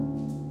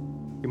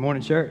Good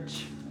morning,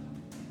 church.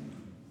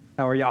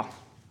 How are y'all?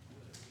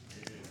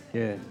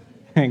 Good.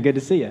 Good to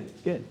see you.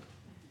 Good.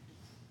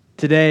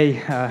 Today,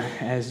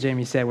 as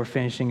Jamie said, we're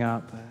finishing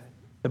up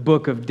the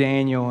book of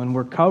Daniel, and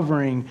we're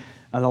covering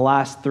the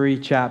last three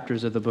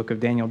chapters of the book of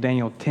Daniel,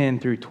 Daniel 10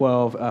 through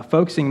 12,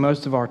 focusing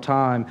most of our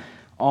time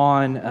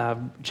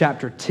on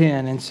chapter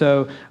 10. And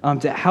so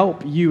to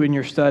help you in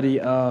your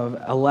study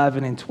of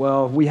 11 and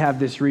 12, we have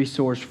this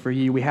resource for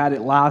you. We had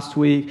it last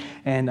week,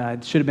 and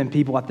it should have been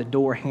people at the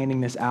door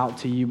handing this out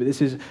to you. But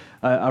this is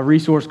a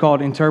resource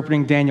called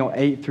Interpreting Daniel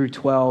 8 through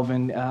 12.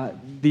 And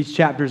these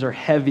chapters are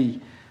heavy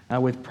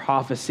with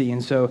prophecy.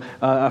 And so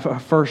a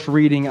first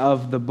reading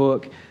of the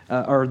book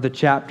or the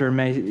chapter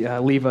may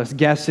leave us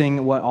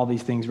guessing what all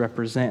these things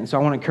represent. And so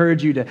I want to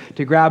encourage you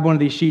to grab one of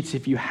these sheets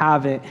if you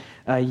haven't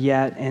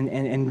yet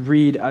and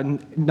read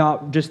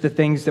not just the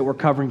things that we're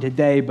covering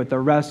today, but the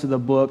rest of the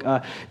book.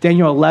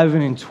 Daniel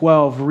 11 and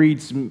 12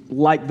 reads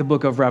like the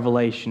book of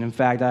Revelation. In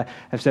fact, I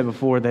have said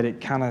before that it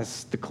kind of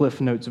is the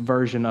Cliff Notes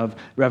version of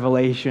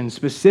Revelation,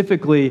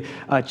 specifically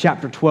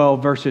chapter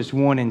 12, verses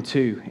 1 and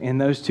 2. In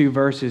those two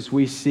verses,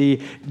 we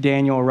see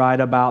Daniel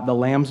write about the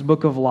Lamb's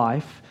book of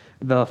life,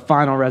 the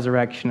final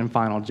resurrection and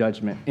final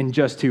judgment in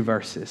just two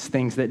verses,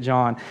 things that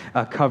John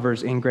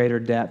covers in greater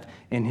depth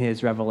in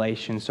his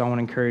Revelation. So I want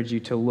to encourage you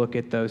to look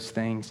at those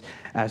things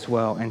as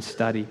well and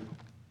study.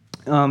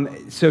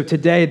 So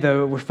today,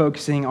 though, we're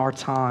focusing our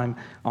time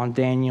on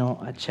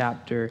Daniel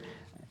chapter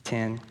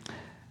 10.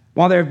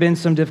 While there have been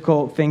some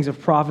difficult things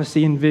of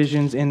prophecy and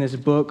visions in this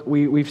book,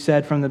 we've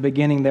said from the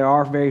beginning there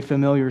are very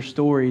familiar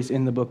stories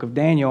in the book of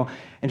Daniel.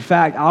 In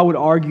fact, I would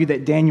argue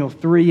that Daniel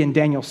 3 and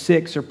Daniel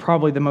 6 are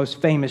probably the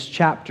most famous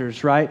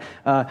chapters, right?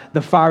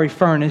 The fiery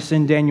furnace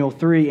in Daniel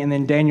 3, and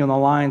then Daniel in the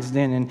lion's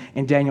den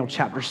in Daniel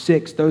chapter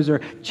 6. Those are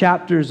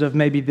chapters of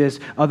maybe this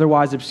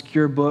otherwise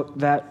obscure book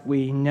that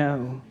we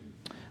know.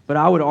 But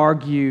I would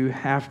argue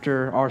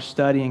after our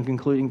study and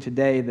concluding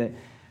today that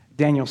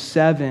Daniel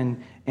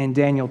 7 and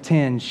Daniel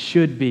 10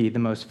 should be the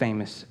most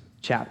famous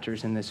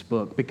chapters in this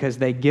book because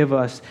they give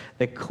us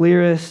the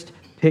clearest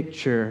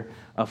picture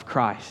of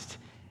Christ.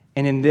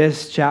 And in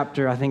this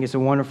chapter, I think it's a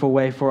wonderful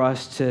way for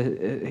us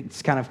to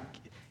kind of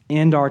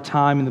end our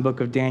time in the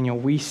book of Daniel.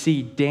 We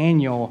see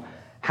Daniel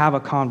have a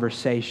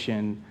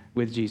conversation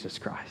with Jesus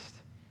Christ.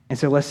 And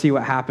so let's see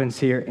what happens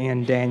here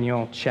in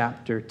Daniel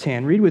chapter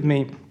 10. Read with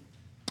me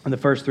the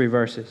first three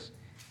verses.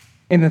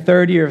 In the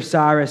third year of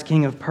Cyrus,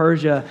 king of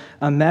Persia,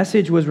 a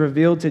message was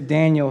revealed to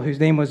Daniel, whose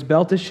name was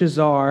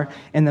Belteshazzar,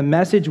 and the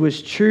message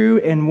was true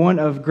and one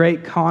of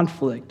great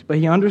conflict. But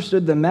he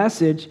understood the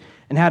message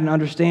and had an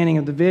understanding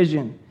of the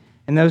vision.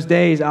 In those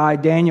days, I,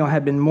 Daniel,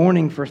 had been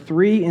mourning for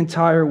 3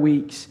 entire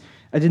weeks.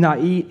 I did not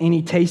eat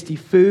any tasty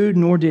food,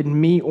 nor did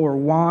meat or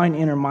wine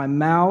enter my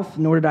mouth,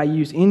 nor did I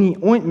use any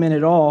ointment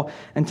at all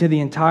until the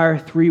entire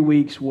 3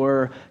 weeks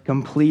were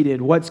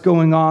completed. What's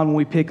going on when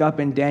we pick up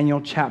in Daniel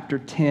chapter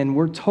 10?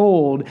 We're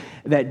told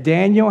that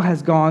Daniel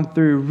has gone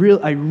through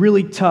a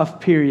really tough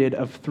period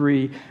of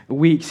 3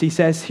 weeks. He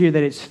says here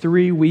that it's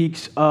 3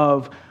 weeks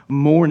of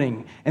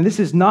mourning. And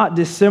this is not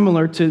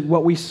dissimilar to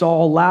what we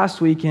saw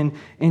last week in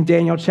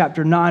Daniel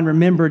chapter 9.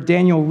 Remember,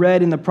 Daniel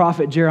read in the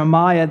prophet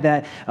Jeremiah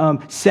that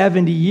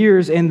 70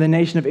 years and the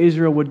nation of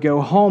Israel would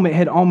go home. It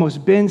had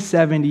almost been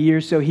 70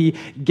 years, so he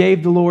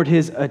gave the Lord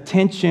his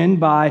attention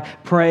by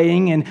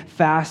praying and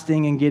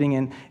fasting and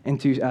getting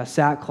into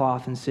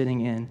sackcloth and sitting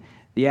in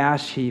the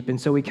ash heap.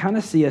 And so we kind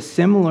of see a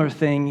similar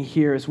thing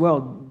here as well.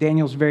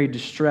 Daniel's very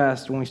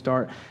distressed when we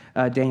start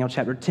Daniel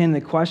chapter 10.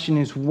 The question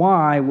is,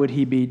 why would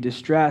he be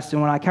distressed?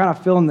 And when I kind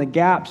of fill in the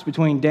gaps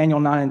between Daniel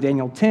 9 and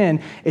Daniel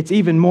 10, it's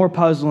even more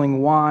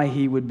puzzling why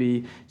he would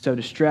be so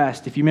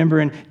distressed. If you remember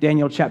in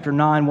Daniel chapter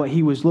 9, what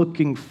he was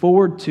looking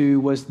forward to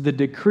was the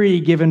decree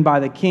given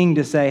by the king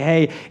to say,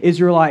 hey,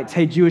 Israelites,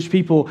 hey, Jewish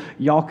people,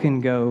 y'all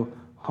can go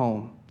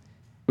home.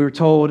 We were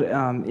told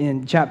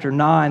in chapter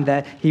 9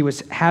 that he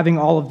was having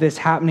all of this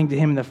happening to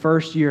him in the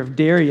first year of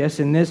Darius.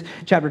 In this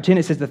chapter 10,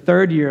 it says the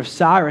third year of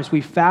Cyrus.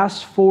 We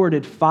fast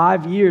forwarded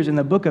 5 years, and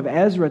the book of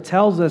Ezra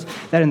tells us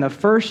that in the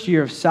first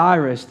year of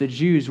Cyrus, the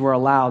Jews were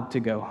allowed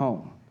to go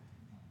home.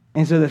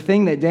 And so the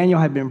thing that Daniel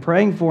had been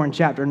praying for in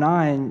chapter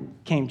 9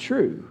 came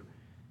true.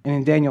 And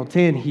in Daniel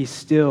 10, he's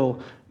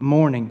still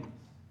mourning.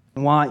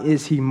 Why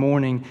is he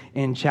mourning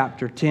in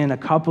chapter 10? A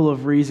couple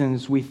of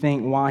reasons we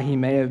think why he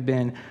may have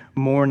been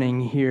mourning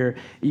here.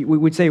 We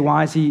would say,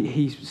 why is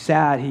he's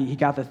sad? He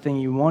got the thing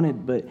he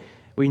wanted, but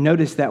we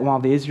noticed that while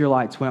the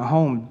Israelites went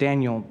home,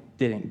 Daniel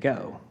didn't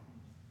go.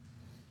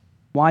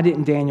 Why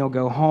didn't Daniel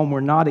go home?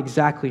 We're not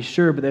exactly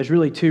sure, but there's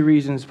really 2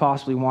 reasons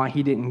possibly why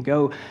he didn't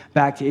go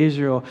back to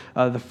Israel.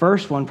 The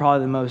first one,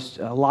 probably the most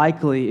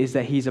likely, is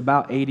that he's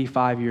about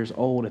 85 years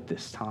old at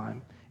this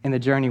time, and the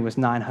journey was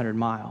 900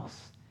 miles.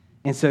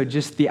 And so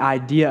just the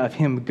idea of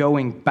him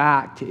going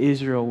back to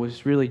Israel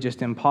was really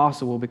just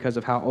impossible because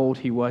of how old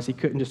he was. He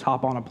couldn't just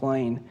hop on a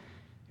plane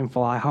and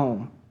fly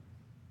home.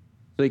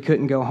 So he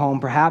couldn't go home.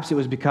 Perhaps it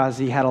was because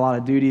he had a lot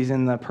of duties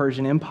in the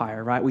Persian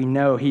Empire, right? We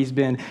know he's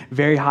been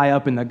very high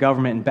up in the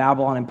government in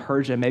Babylon and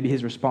Persia. Maybe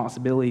his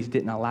responsibilities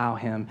didn't allow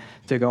him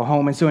to go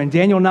home. And so in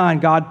Daniel 9,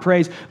 God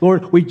prays,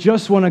 Lord, we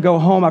just want to go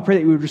home. I pray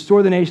that you would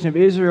restore the nation of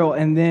Israel.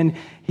 And then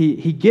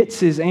he gets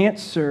his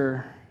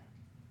answer,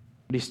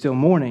 but he's still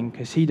mourning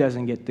because he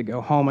doesn't get to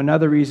go home.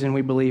 Another reason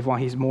we believe why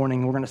he's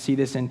mourning, we're going to see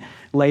this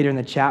later in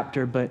the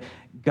chapter, but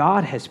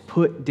God has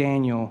put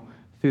Daniel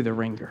through the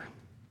ringer.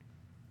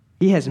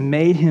 He has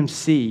made him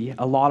see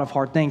a lot of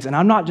hard things. And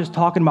I'm not just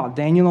talking about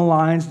Daniel in the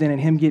lion's den and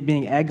him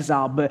being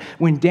exiled, but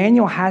when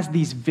Daniel has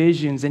these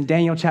visions in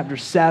Daniel chapter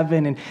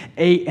 7 and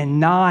 8 and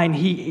 9,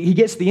 he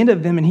gets to the end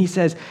of them and he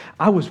says,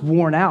 I was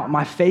worn out.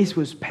 My face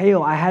was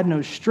pale. I had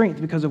no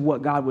strength because of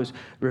what God was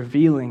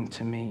revealing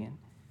to me. And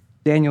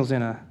Daniel's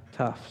in a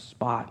tough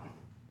spot.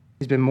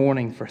 He's been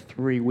mourning for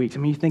 3 weeks. I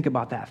mean, you think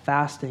about that,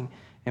 fasting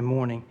and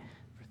mourning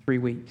for 3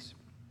 weeks.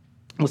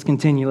 Let's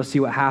continue. Let's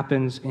see what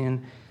happens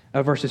in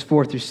verses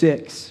 4 through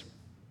 6.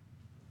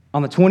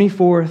 On the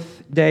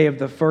 24th day of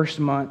the first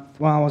month,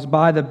 while I was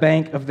by the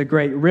bank of the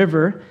great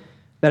river,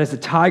 that is the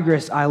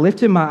Tigris, I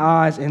lifted my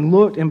eyes and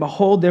looked, and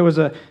behold, there was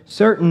a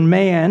certain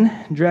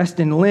man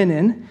dressed in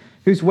linen,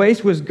 whose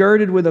waist was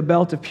girded with a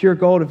belt of pure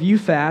gold of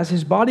Uphaz.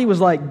 His body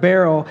was like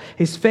beryl.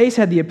 His face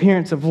had the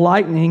appearance of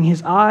lightning.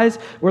 His eyes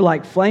were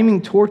like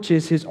flaming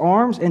torches. His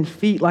arms and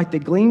feet like the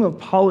gleam of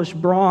polished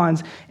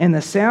bronze. And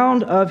the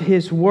sound of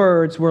his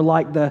words were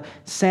like the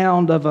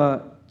sound of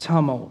a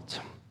tumult.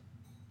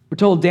 We're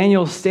told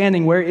Daniel's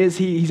standing. Where is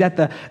he? He's at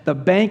the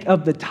bank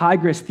of the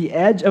Tigris, the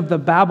edge of the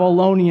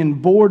Babylonian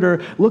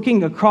border,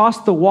 looking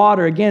across the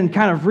water. Again,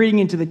 kind of reading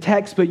into the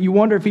text, but you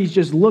wonder if he's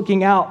just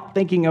looking out,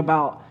 thinking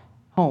about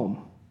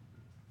home,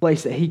 a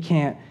place that he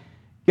can't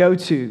go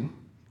to.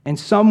 And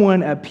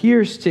someone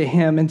appears to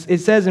him. And it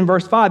says in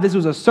verse 5, this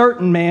was a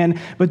certain man,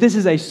 but this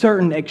is a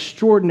certain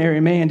extraordinary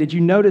man. Did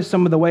you notice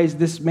some of the ways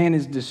this man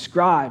is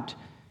described?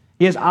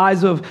 He has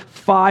eyes of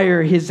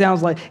fire. His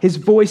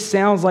voice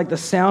sounds like the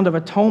sound of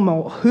a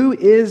tumult. Who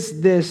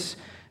is this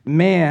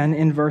man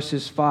in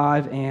verses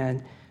 5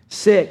 and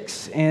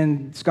 6?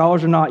 And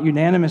scholars are not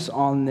unanimous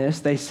on this.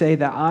 They say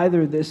that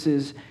either this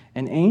is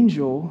an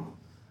angel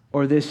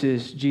or this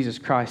is Jesus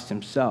Christ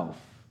himself.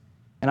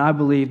 And I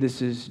believe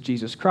this is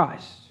Jesus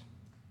Christ.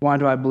 Why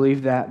do I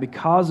believe that?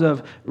 Because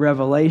of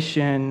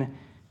Revelation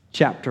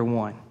chapter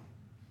 1.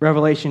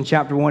 Revelation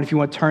chapter 1, if you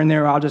want to turn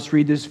there, I'll just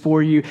read this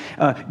for you.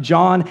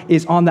 John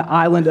is on the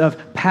island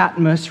of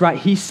Patmos, right?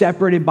 He's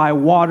separated by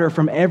water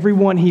from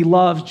everyone he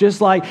loves,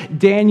 just like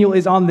Daniel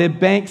is on the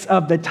banks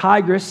of the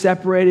Tigris,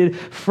 separated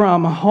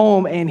from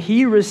home. And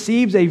he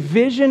receives a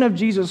vision of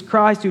Jesus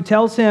Christ who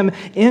tells him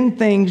in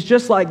things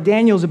just like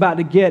Daniel's about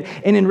to get.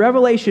 And in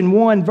Revelation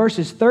 1,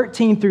 verses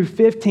 13 through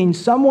 15,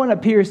 someone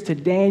appears to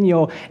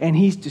Daniel and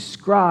he's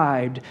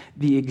described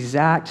the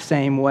exact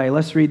same way.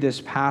 Let's read this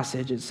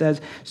passage. It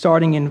says,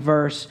 starting in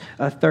verse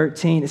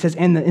 13, it says,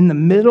 in the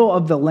middle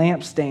of the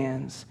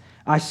lampstands,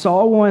 I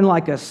saw one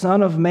like a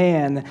son of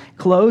man,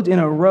 clothed in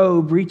a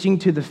robe reaching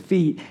to the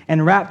feet,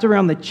 and wrapped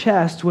around the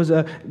chest was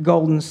a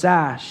golden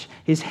sash.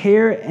 His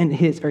head and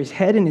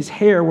his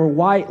hair were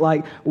white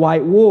like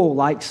white wool,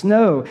 like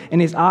snow, and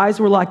his eyes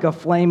were like a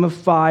flame of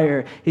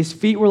fire. His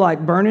feet were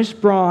like burnished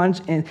bronze,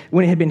 and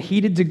when it had been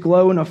heated to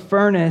glow in a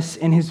furnace,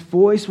 and his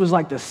voice was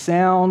like the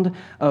sound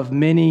of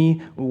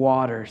many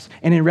waters.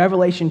 And in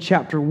Revelation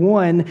chapter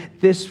 1,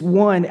 this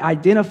one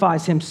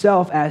identifies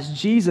himself as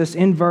Jesus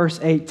in verse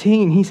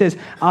 18. He says,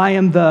 I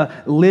am the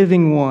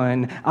living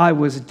one. I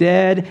was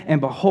dead,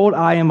 and behold,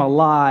 I am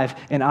alive,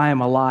 and I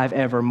am alive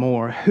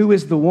evermore. Who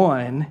is the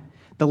one?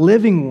 The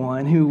living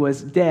one who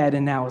was dead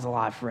and now is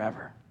alive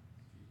forever.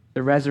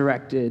 The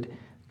resurrected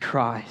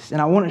Christ. And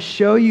I want to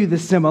show you the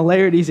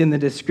similarities in the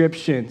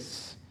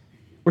descriptions.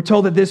 We're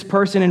told that this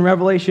person in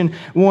Revelation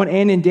 1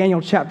 and in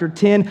Daniel chapter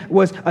 10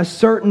 was a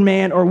certain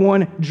man or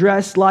one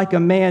dressed like a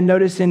man.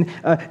 Notice in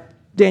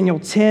Daniel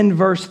 10,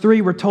 verse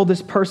 3, we're told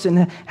this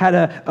person had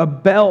a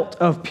belt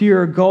of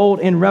pure gold.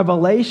 In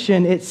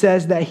Revelation, it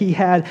says that he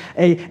had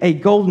a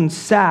golden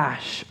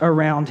sash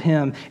around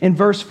him. In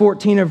verse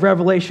 14 of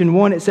Revelation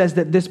 1, it says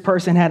that this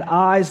person had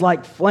eyes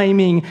like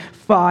flaming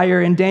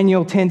fire. In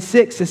Daniel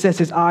 10:6, it says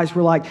his eyes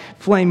were like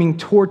flaming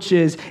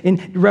torches.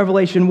 In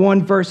Revelation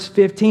 1, verse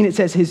 15, it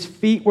says his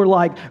feet were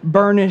like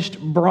burnished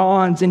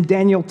bronze. In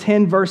Daniel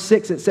 10, verse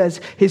 6, it says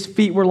his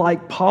feet were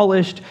like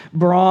polished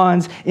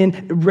bronze.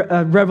 In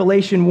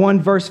Revelation 1,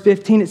 verse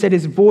 15, it said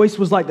his voice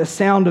was like the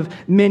sound of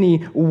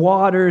many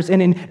waters.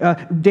 And in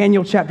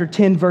Daniel chapter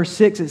 10, verse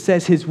 6, it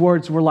says his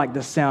words were like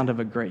the sound of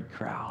a great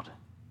crowd.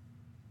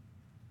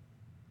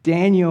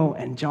 Daniel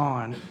and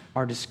John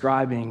are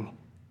describing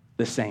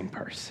the same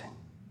person,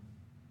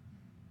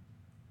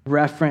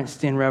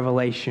 referenced in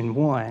Revelation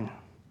 1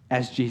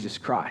 as Jesus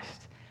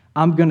Christ.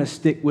 I'm going to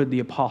stick with the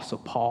Apostle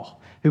Paul,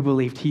 who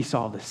believed he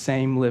saw the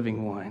same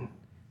living one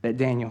that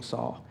Daniel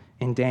saw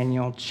in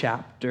Daniel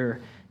chapter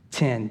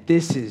 10.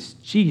 This is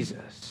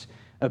Jesus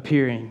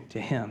appearing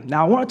to him.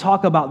 Now, I want to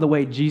talk about the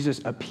way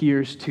Jesus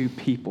appears to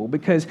people,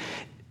 because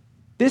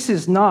this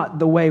is not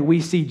the way we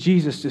see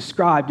Jesus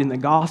described in the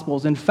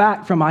Gospels. In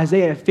fact, from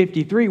Isaiah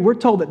 53, we're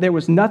told that there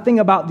was nothing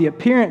about the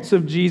appearance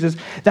of Jesus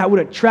that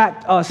would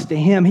attract us to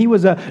him. He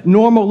was a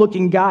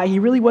normal-looking guy. He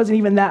really wasn't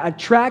even that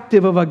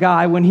attractive of a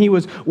guy when he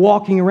was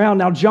walking around.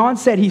 Now, John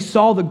said he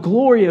saw the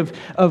glory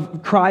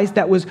of Christ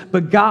that was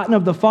begotten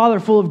of the Father,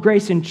 full of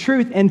grace and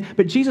truth.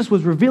 But Jesus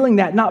was revealing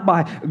that not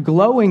by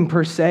glowing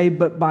per se,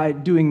 but by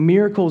doing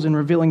miracles and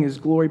revealing his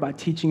glory by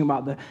teaching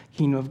about the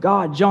kingdom of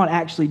God. John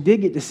actually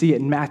did get to see it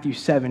in Matthew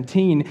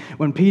 17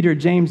 when Peter,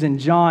 James, and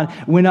John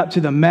went up to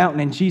the mountain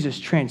and Jesus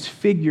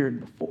transfigured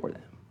before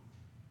them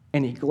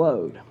and he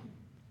glowed.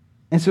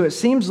 And so it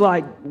seems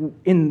like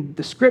in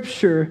the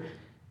scripture,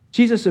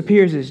 Jesus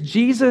appears as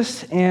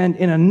Jesus and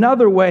in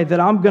another way that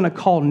I'm going to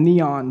call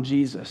neon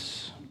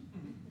Jesus.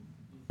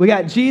 We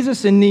got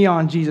Jesus and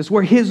neon Jesus,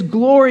 where his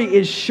glory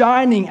is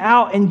shining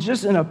out in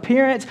just an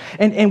appearance,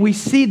 and we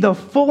see the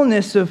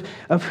fullness of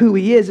who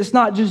he is. It's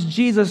not just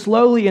Jesus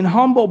lowly and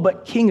humble,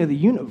 but King of the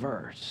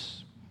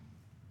universe.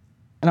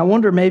 And I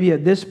wonder maybe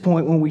at this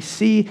point when we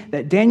see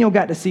that Daniel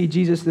got to see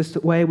Jesus this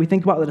way, we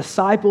think about the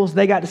disciples,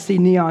 they got to see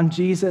neon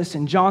Jesus,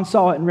 and John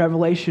saw it in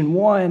Revelation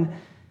 1.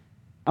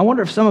 I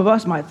wonder if some of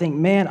us might think,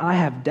 man, I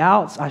have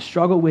doubts. I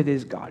struggle with,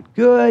 is God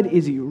good?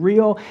 Is he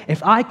real?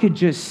 If I could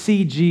just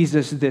see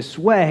Jesus this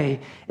way,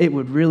 it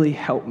would really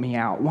help me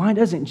out. Why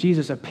doesn't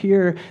Jesus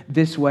appear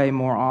this way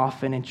more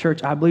often? In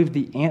church, I believe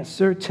the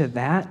answer to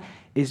that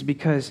is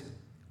because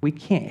we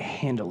can't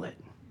handle it.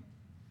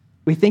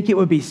 We think it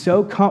would be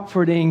so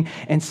comforting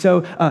and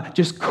so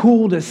just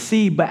cool to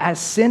see, but as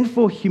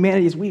sinful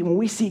humanity, when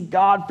we see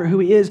God for who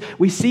he is,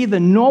 we see the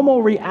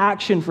normal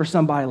reaction for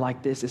somebody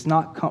like this is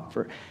not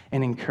comfort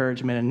and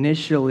encouragement.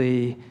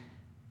 Initially,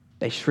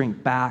 they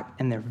shrink back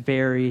and they're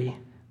very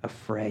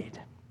afraid.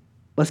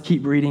 Let's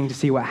keep reading to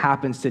see what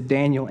happens to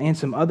Daniel and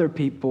some other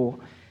people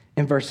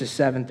in verses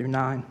 7 through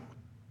 9.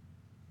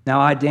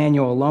 Now I,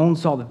 Daniel, alone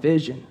saw the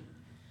vision.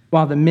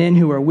 While the men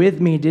who were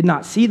with me did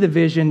not see the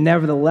vision,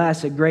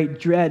 nevertheless, a great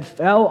dread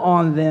fell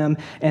on them,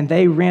 and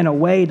they ran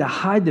away to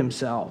hide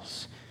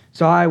themselves.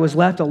 So I was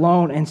left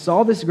alone and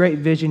saw this great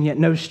vision, yet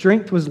no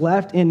strength was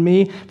left in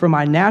me, for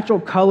my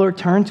natural color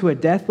turned to a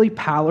deathly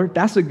pallor.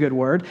 That's a good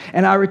word.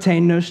 And I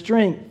retained no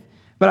strength.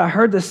 But I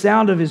heard the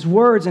sound of his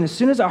words, and as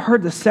soon as I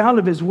heard the sound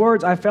of his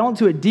words, I fell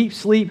into a deep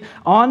sleep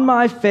on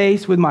my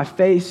face with my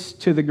face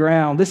to the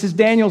ground. This is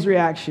Daniel's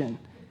reaction,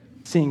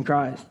 seeing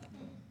Christ.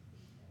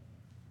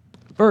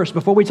 First,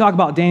 before we talk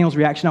about Daniel's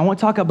reaction, I want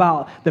to talk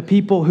about the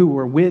people who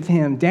were with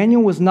him.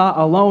 Daniel was not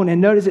alone. And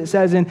notice it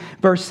says in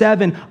verse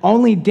 7,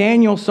 only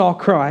Daniel saw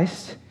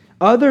Christ.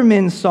 Other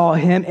men saw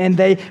him, and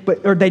they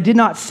did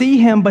not see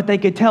him, but they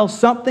could tell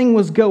something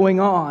was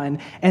going on,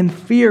 and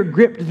fear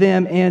gripped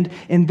them. And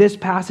in this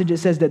passage, it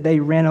says that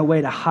they ran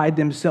away to hide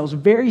themselves,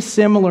 very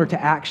similar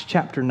to Acts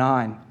chapter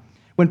 9.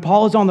 When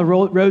Paul is on the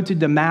road to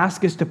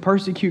Damascus to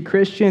persecute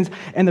Christians,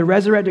 and the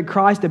resurrected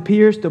Christ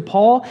appears to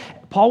Paul,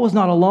 Paul was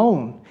not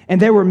alone.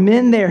 And there were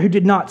men there who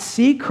did not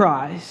see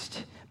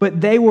Christ,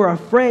 but they were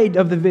afraid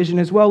of the vision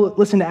as well.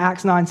 Listen to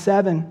Acts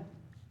 9:7.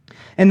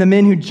 And the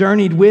men who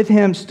journeyed with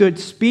him stood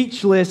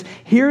speechless,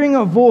 hearing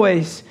a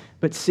voice,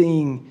 but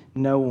seeing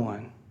no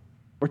one.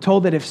 We're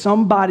told that if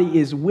somebody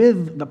is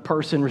with the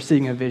person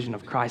receiving a vision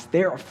of Christ,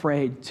 they're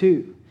afraid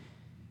too,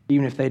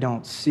 even if they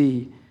don't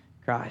see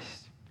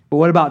Christ. But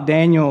what about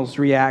Daniel's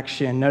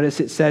reaction? Notice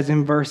it says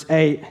in verse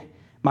 8,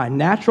 my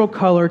natural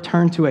color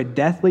turned to a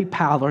deathly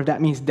pallor.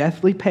 That means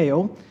deathly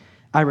pale.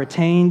 I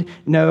retained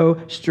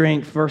no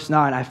strength. Verse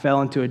 9, I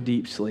fell into a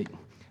deep sleep.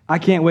 I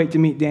can't wait to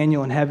meet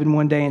Daniel in heaven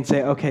one day and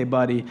say, okay,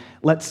 buddy,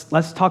 let's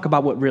talk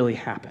about what really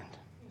happened.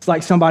 It's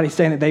like somebody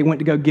saying that they went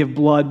to go give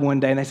blood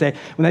one day, and they say,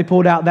 when they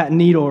pulled out that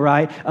needle,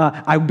 right,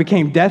 I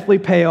became deathly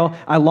pale,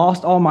 I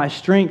lost all my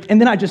strength, and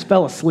then I just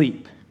fell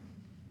asleep.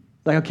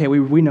 Like, okay,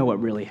 we know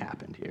what really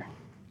happened here.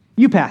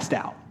 You passed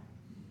out.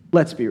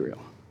 Let's be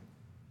real.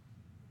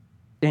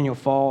 Daniel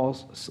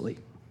falls asleep.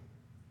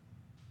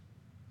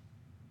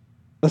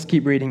 Let's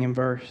keep reading in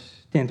verse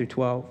 10 through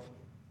 12.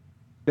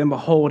 Then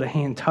behold, a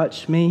hand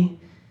touched me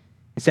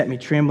and set me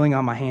trembling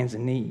on my hands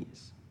and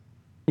knees.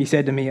 He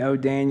said to me, O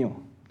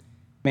Daniel,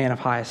 man of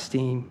high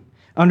esteem,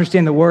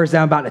 understand the words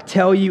that I'm about to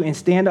tell you and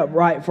stand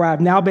upright, for I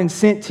have now been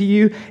sent to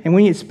you. And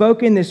when he had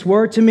spoken this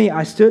word to me,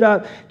 I stood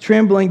up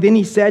trembling. Then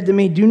he said to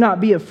me, do not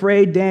be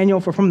afraid, Daniel,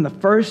 for from the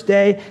first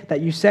day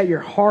that you set your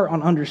heart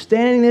on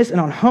understanding this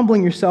and on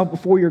humbling yourself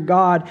before your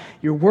God,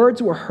 your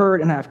words were heard,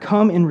 and I have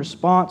come in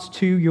response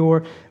to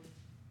your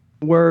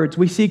words.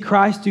 We see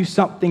Christ do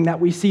something that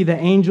we see the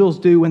angels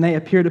do when they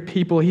appear to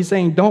people. He's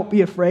saying, don't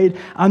be afraid.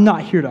 I'm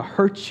not here to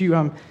hurt you.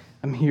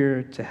 I'm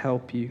here to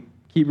help you.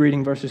 Keep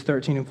reading verses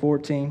 13 and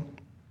 14.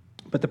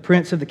 But the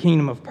prince of the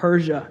kingdom of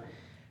Persia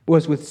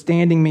was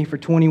withstanding me for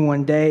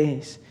 21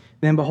 days.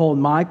 Then behold,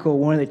 Michael,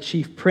 one of the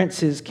chief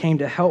princes, came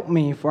to help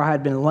me, for I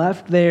had been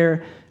left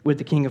there with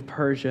the king of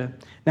Persia.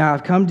 Now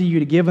I've come to you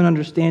to give an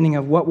understanding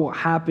of what will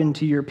happen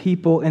to your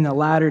people in the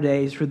latter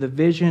days, for the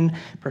vision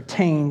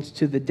pertains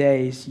to the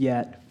days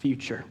yet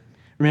future.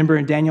 Remember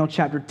in Daniel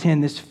chapter 10,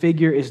 this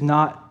figure is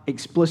not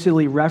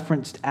explicitly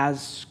referenced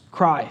as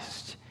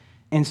Christ.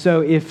 And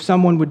so if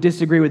someone would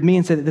disagree with me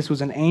and say that this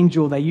was an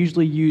angel, they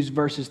usually use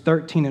verses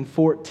 13 and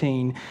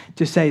 14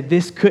 to say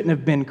this couldn't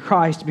have been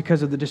Christ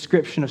because of the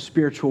description of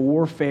spiritual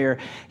warfare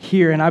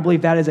here. And I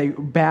believe that is a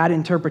bad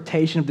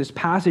interpretation of this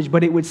passage,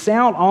 but it would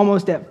sound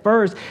almost at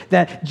first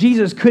that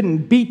Jesus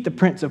couldn't beat the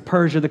prince of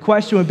Persia. The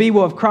question would be,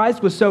 well, if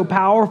Christ was so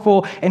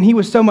powerful and he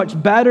was so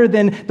much better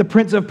than the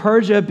prince of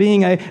Persia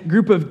being a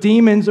group of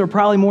demons, or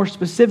probably more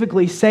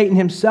specifically Satan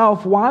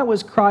himself, why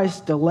was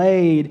Christ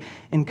delayed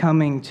in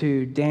coming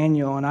to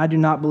Daniel? And I do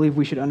not believe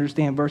we should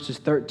understand verses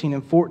 13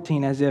 and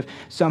 14 as if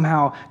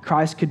somehow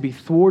Christ could be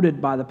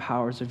thwarted by the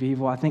powers of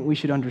evil. I think we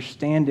should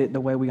understand it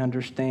the way we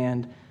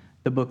understand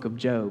the book of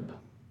Job.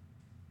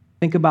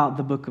 Think about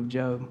the book of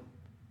Job.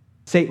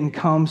 Satan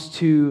comes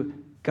to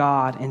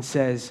God and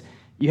says,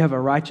 you have a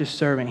righteous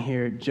servant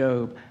here,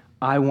 Job.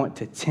 I want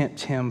to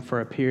tempt him for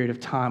a period of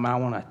time. I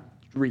want to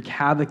wreak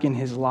havoc in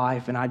his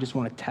life, and I just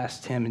want to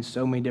test him in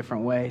so many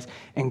different ways.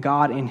 And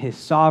God, in his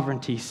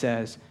sovereignty,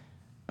 says,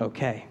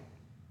 okay,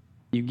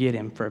 you get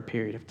him for a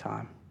period of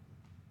time.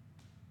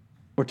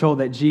 We're told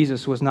that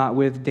Jesus was not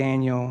with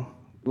Daniel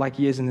like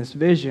he is in this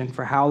vision.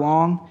 For how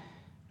long?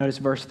 Notice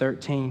verse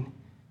 13.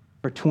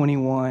 For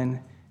 21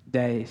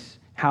 days.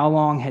 How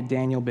long had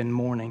Daniel been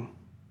mourning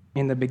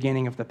in the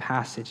beginning of the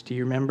passage? Do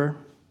you remember?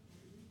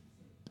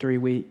 3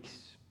 weeks.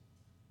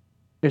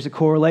 There's a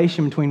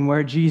correlation between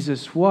where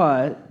Jesus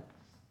was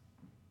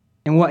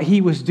and what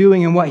he was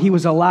doing and what he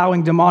was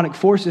allowing demonic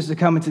forces to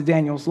come into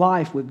Daniel's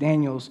life with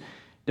Daniel's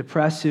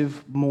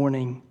depressive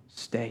mourning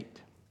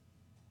state.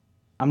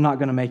 I'm not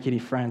going to make any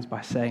friends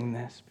by saying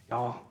this, but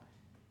y'all,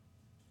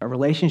 a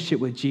relationship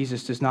with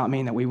Jesus does not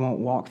mean that we won't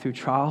walk through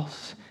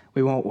trials,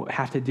 we won't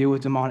have to deal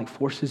with demonic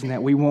forces, and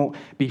that we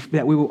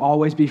will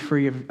always be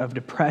free of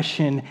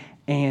depression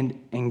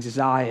and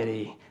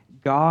anxiety.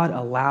 God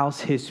allows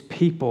his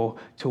people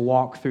to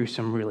walk through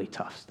some really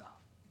tough stuff.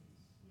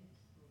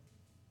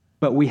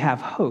 But we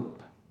have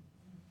hope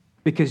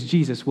because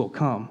Jesus will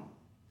come.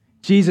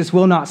 Jesus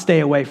will not stay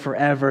away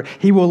forever.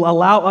 He will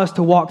allow us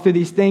to walk through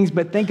these things,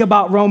 but think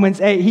about Romans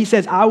 8. He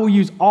says, I will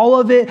use all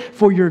of it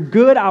for your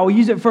good. I will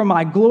use it for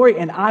my glory,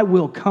 and I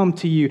will come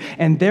to you.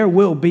 And there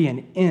will be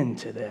an end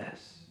to this.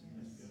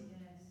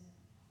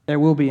 There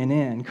will be an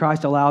end.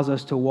 Christ allows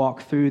us to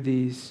walk through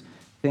these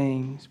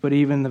things, but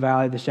even in the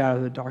valley of the shadow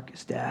of the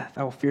darkest death,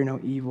 I will fear no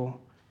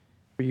evil,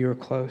 for you are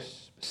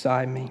close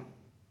beside me.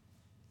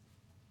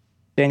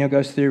 Daniel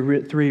goes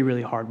through 3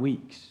 really hard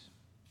weeks.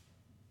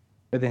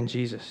 But then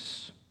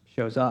Jesus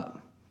shows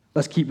up.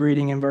 Let's keep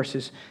reading in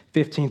verses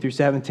 15 through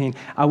 17.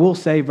 I will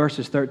say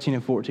verses 13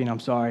 and 14, I'm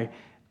sorry.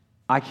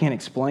 I can't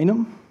explain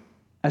them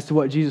as to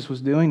what Jesus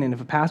was doing. And if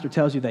a pastor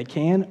tells you they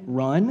can,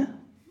 run.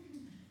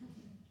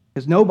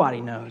 Because nobody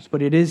knows.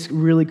 But it is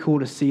really cool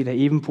to see that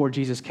even before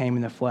Jesus came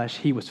in the flesh,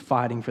 he was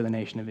fighting for the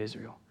nation of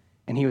Israel.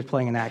 And he was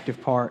playing an active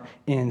part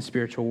in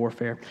spiritual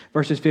warfare.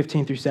 Verses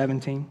 15 through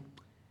 17.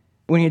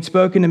 When he had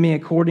spoken to me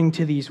according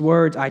to these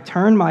words, I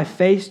turned my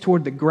face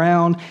toward the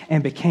ground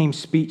and became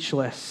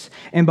speechless.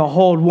 And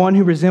behold, one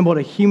who resembled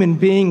a human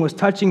being was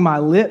touching my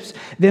lips.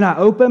 Then I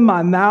opened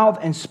my mouth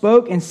and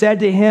spoke and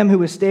said to him who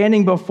was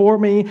standing before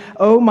me,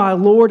 O my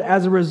Lord,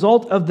 as a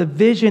result of the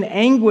vision,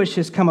 anguish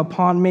has come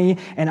upon me,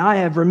 and I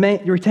have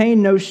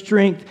retained no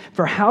strength.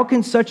 For how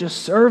can such a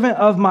servant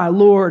of my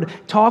Lord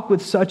talk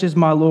with such as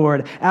my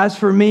Lord? As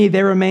for me,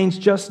 there remains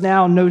just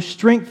now no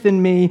strength in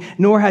me,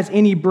 nor has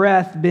any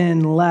breath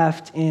been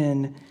left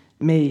in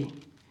me.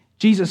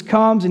 Jesus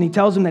comes and he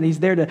tells him that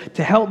he's there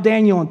to help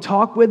Daniel and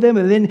talk with him.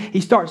 And then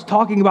he starts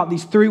talking about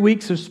these 3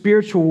 weeks of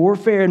spiritual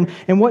warfare.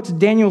 And what's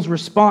Daniel's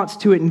response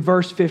to it in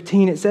verse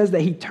 15? It says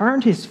that he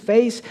turned his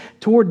face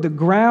toward the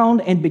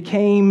ground and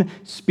became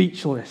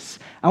speechless.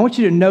 I want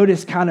you to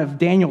notice kind of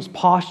Daniel's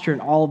posture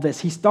in all of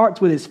this. He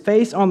starts with his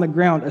face on the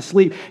ground,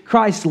 asleep.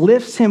 Christ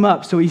lifts him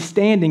up so he's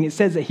standing. It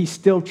says that he's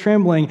still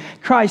trembling.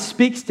 Christ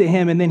speaks to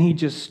him and then he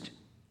just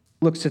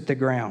looks at the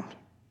ground.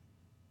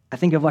 I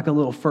think of like a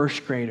little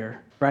first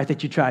grader, right,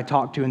 that you try to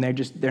talk to and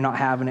they're not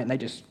having it and they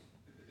just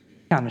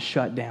kind of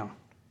shut down.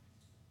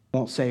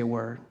 Won't say a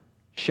word.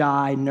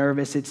 Shy,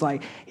 nervous. It's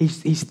like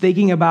he's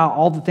thinking about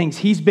all the things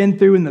he's been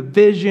through and the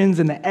visions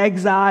and the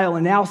exile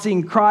and now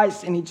seeing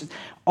Christ, and he just,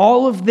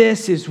 all of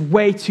this is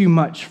way too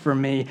much for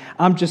me.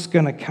 I'm just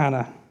going to kind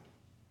of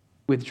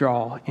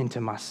withdraw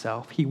into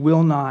myself. He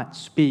will not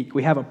speak.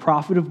 We have a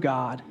prophet of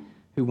God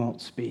who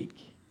won't speak.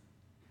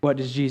 What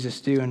does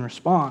Jesus do in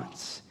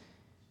response?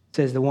 It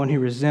says, the one who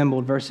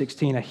resembled, verse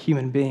 16, a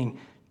human being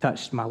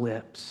touched my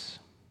lips.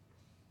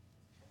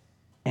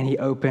 And he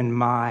opened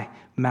my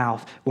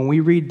mouth. When we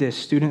read this,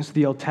 students of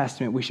the Old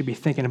Testament, we should be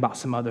thinking about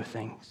some other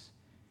things.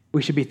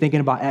 We should be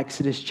thinking about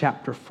Exodus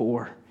chapter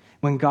 4,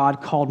 when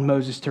God called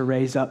Moses to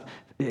raise up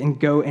and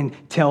go and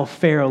tell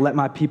Pharaoh, let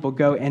my people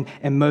go. And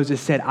Moses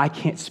said, I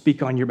can't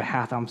speak on your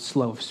behalf. I'm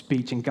slow of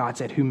speech. And God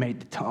said, who made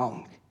the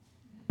tongue?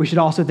 We should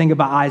also think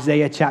about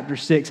Isaiah chapter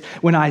 6.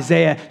 When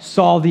Isaiah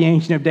saw the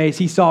Ancient of Days,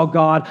 he saw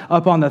God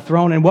up on the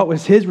throne. And what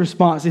was his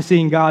response to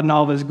seeing God in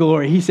all of his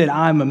glory? He said,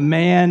 I'm a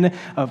man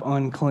of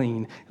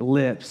unclean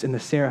lips. And the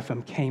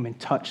seraphim came and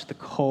touched the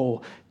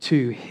coal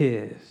to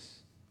his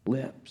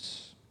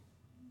lips.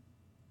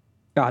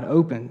 God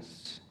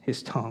opens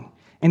his tongue.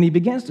 And he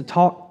begins to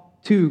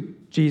talk to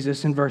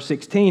Jesus in verse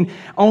 16,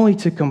 only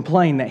to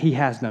complain that he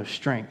has no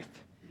strength.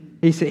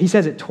 He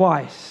says it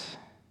twice.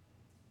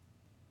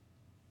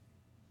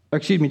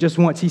 Just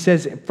once. He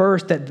says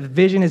first that the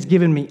vision has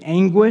given me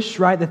anguish,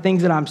 right? The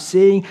things that I'm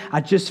seeing,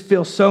 I just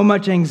feel so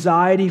much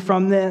anxiety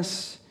from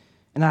this,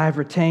 and I have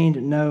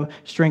retained no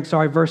strength.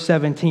 Verse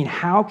 17.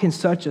 How can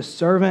such a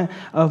servant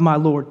of my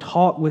Lord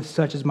talk with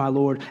such as my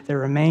Lord? There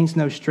remains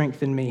no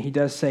strength in me. He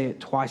does say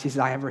it twice. He says,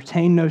 I have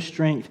retained no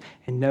strength,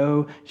 and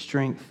no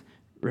strength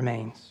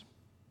remains.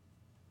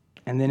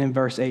 And then in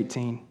verse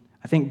 18,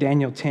 I think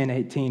Daniel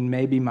 10:18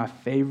 may be my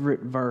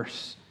favorite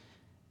verse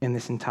in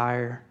this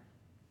entire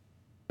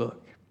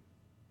book.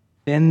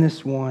 Then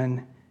this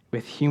one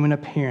with human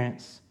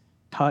appearance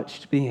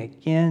touched me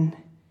again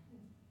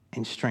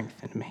and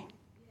strengthened me.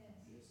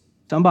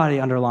 Somebody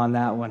underline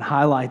that one,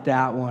 highlight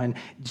that one.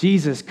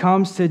 Jesus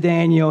comes to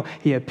Daniel,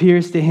 he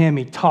appears to him,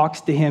 he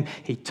talks to him,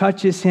 he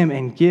touches him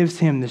and gives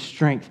him the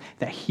strength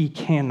that he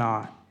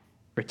cannot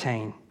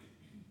retain.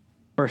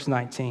 Verse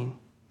 19.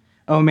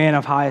 O man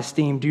of high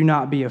esteem, do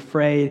not be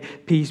afraid.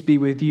 Peace be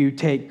with you.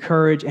 Take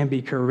courage and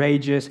be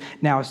courageous.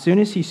 Now, as soon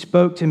as he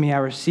spoke to me, I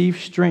received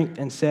strength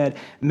and said,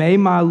 may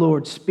my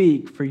Lord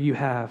speak, for you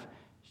have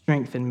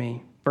strengthened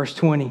me. Verse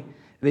 20.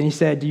 Then he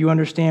said, do you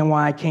understand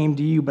why I came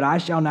to you? But I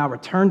shall now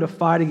return to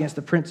fight against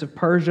the prince of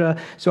Persia.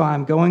 So I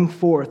am going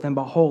forth, and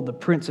behold, the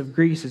prince of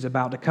Greece is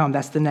about to come.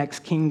 That's the next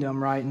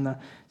kingdom, right, in the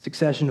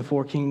succession of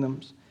 4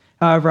 kingdoms.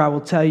 However, I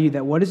will tell you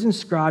that what is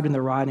inscribed in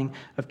the writing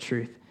of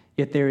truth,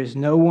 yet there is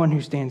no one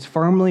who stands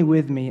firmly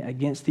with me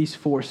against these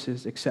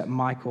forces except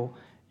Michael,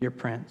 your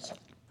prince.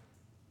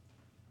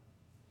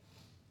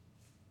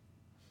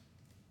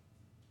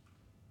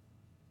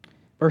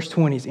 Verse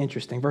 20 is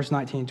interesting. Verse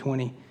 19 and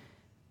 20.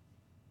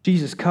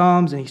 Jesus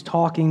comes and he's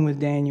talking with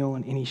Daniel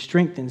and he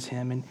strengthens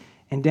him.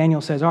 And Daniel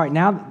says, all right,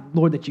 now,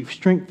 Lord, that you've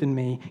strengthened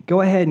me,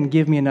 go ahead and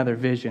give me another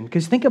vision.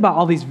 Because think about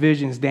all these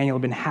visions Daniel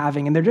had been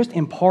having, and they're just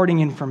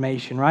imparting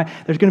information, right?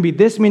 There's going to be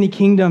this many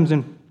kingdoms,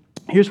 and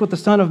here's what the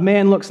Son of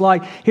Man looks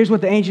like. Here's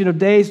what the Ancient of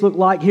Days look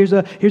like. Here's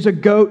a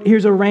goat.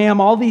 Here's a ram.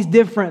 All these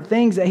different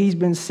things that he's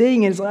been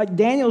seeing. And it's like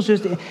Daniel's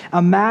just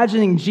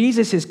imagining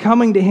Jesus is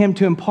coming to him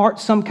to impart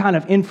some kind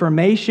of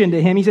information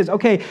to him. He says,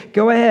 okay,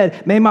 go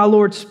ahead. May my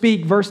Lord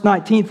speak. Verse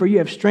 19, for you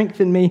have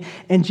strengthened me.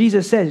 And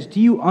Jesus says,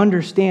 do you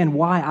understand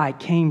why I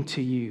came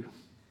to you?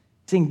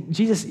 Saying,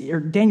 Jesus,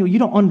 or Daniel, you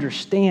don't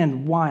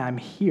understand why I'm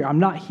here. I'm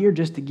not here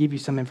just to give you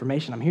some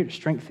information. I'm here to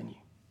strengthen you.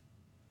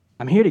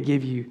 I'm here to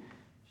give you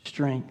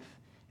strength.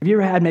 Have you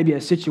ever had maybe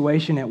a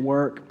situation at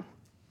work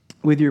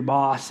with your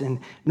boss, and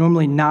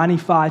normally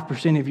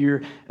 95% of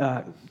your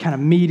kind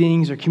of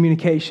meetings or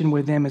communication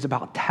with them is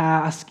about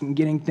tasks and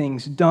getting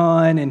things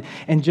done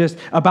and just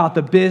about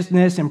the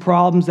business and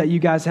problems that you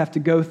guys have to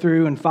go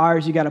through and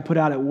fires you got to put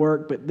out at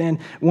work. But then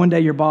one day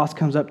your boss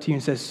comes up to you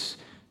and says,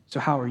 so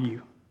how are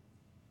you?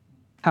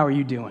 How are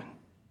you doing?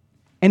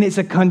 And it's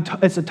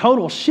a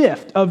total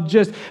shift of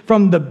just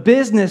from the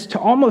business to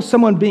almost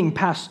someone being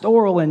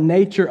pastoral in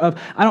nature of,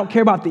 I don't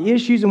care about the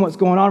issues and what's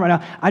going on right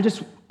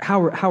now.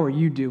 How are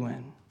you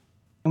doing?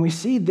 And we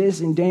see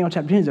this in Daniel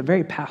chapter 10. It's a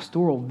very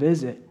pastoral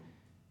visit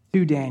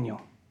to Daniel.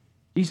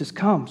 Jesus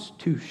comes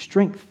to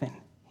strengthen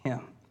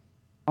him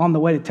on the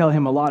way to tell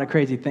him a lot of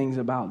crazy things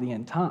about the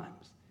end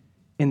times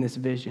in this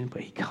vision.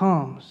 But he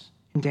comes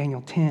in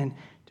Daniel 10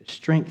 to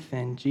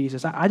strengthen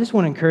Jesus. I just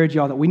want to encourage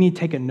y'all that we need to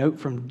take a note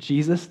from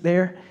Jesus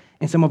there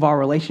in some of our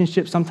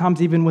relationships,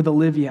 sometimes even with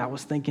Olivia. I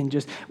was thinking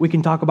we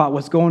can talk about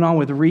what's going on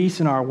with Reese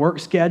and our work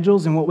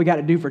schedules and what we got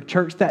to do for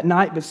church that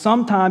night, but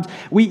sometimes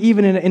we,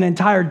 even in an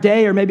entire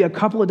day or maybe a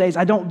couple of days,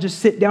 I don't just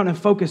sit down and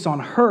focus on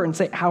her and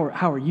say, how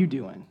are you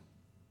doing?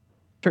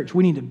 Church,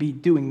 we need to be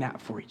doing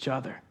that for each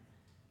other.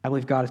 I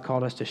believe God has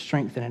called us to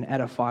strengthen and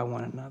edify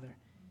one another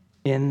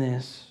in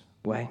this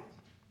way.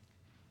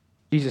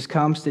 Jesus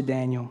comes to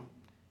Daniel.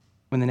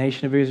 When the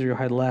nation of Israel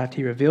had left,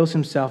 he reveals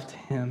himself to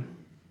him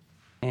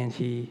and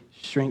he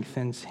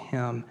strengthens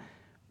him.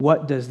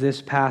 What does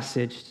this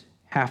passage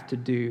have to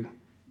do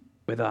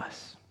with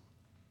us?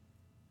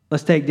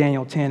 Let's take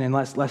Daniel 10 and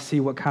let's see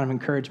what kind of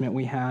encouragement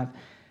we have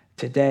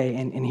today.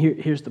 And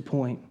here's the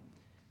point.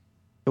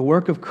 The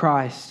work of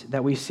Christ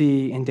that we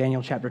see in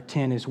Daniel chapter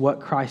 10 is what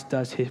Christ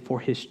does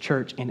for his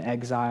church in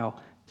exile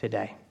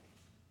today.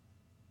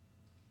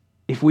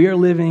 If we are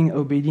living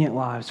obedient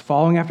lives,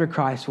 following after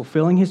Christ,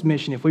 fulfilling his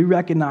mission, if we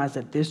recognize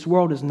that this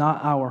world is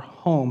not our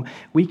home,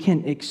 we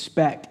can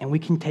expect and we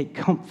can take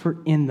comfort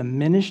in the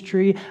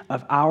ministry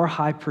of our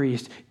high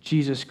priest,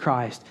 Jesus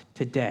Christ,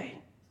 today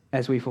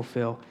as we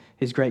fulfill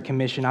his great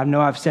commission. I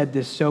know I've said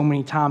this so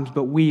many times,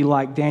 but we,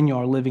 like Daniel,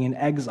 are living in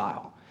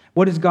exile.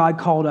 What has God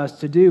called us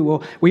to do?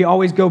 Well, we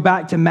always go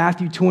back to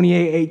Matthew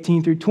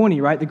 28:18 through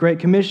 20, right? The Great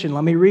Commission.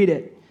 Let me read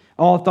it.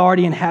 All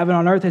authority in heaven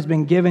and on earth has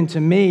been given to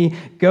me.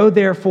 Go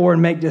therefore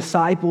and make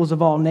disciples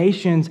of all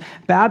nations,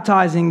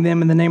 baptizing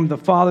them in the name of the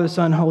Father, the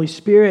Son, and Holy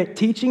Spirit,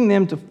 teaching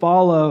them to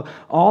follow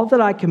all that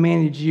I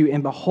commanded you.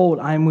 And behold,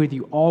 I am with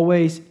you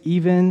always,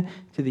 even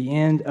to the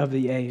end of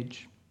the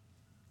age.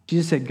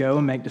 Jesus said, go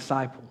and make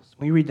disciples.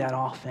 We read that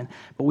often,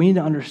 but we need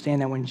to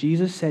understand that when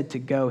Jesus said to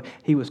go,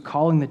 he was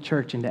calling the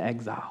church into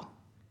exile.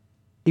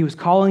 He was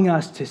calling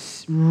us to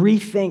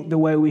rethink the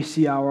way we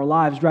see our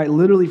lives, right?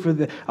 Literally for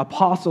the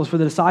apostles, for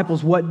the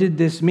disciples, what did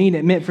this mean?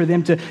 It meant for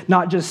them to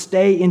not just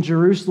stay in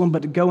Jerusalem,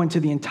 but to go into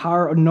the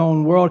entire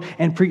known world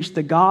and preach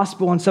the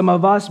gospel. And some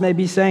of us may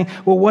be saying,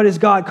 well, what is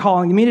God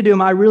calling me to do?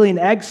 Am I really in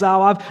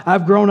exile?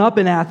 I've grown up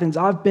in Athens.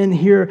 I've been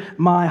here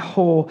my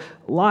whole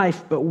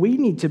life. But we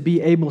need to be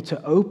able to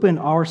open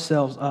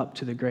ourselves up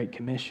to the Great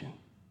Commission.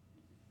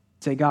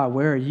 Say, God,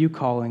 where are you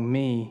calling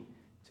me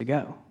to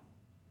go?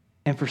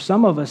 And for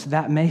some of us,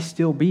 that may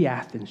still be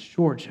Athens,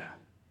 Georgia.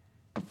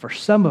 But for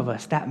some of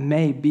us, that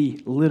may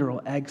be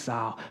literal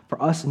exile. For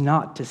us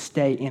not to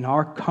stay in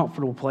our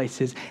comfortable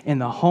places, in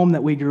the home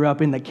that we grew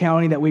up in, the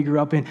county that we grew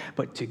up in,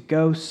 but to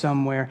go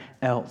somewhere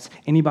else.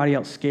 Anybody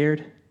else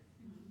scared?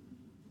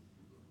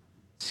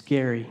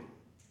 Scary.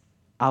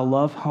 I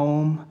love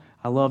home.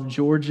 I love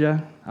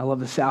Georgia. I love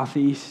the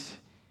Southeast.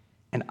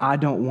 And I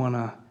don't want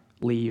to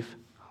leave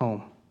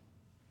home.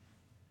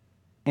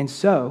 And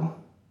so,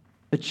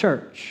 the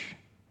church,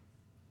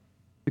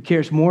 who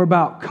cares more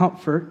about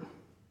comfort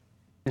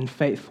than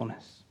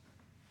faithfulness.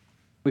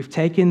 We've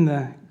taken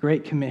the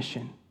Great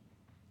Commission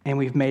and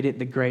we've made it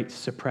the Great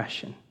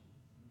Suppression.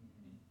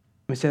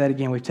 Let me say that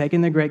again. We've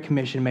taken the Great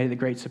Commission and made it the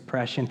Great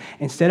Suppression.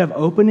 Instead of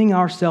opening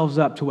ourselves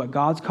up to what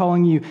God's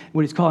calling you,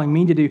 what He's calling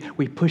me to do,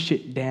 we push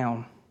it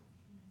down.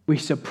 We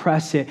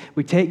suppress it.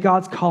 We take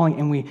God's calling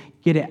and we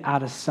get it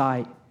out of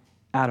sight,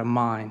 out of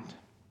mind.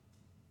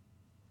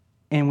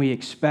 And we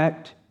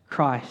expect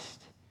Christ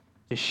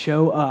to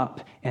show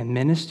up and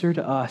minister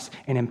to us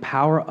and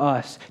empower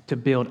us to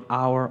build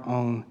our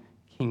own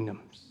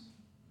kingdoms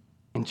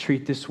and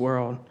treat this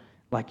world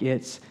like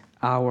it's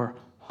our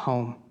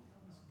home.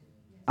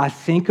 I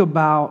think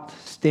about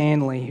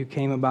Stanley, who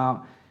came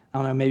about, I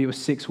don't know, maybe it was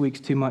 6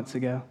 weeks, 2 months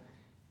ago.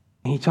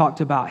 And he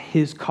talked about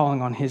his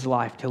calling on his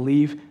life to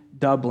leave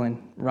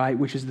Dublin, right,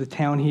 which is the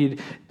town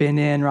he'd been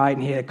in, right,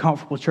 and he had a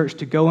comfortable church,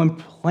 to go and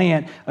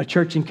plant a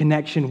church in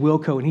Connection,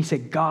 Wilco. And he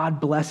said,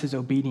 God blesses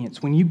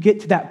obedience. When you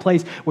get to that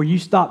place where you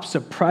stop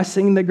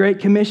suppressing the Great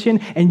Commission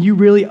and you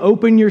really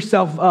open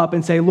yourself up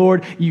and say,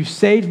 Lord, you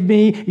saved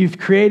me, you've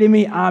created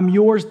me, I'm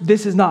yours.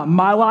 This is not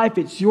my life,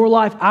 it's your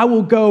life. I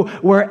will go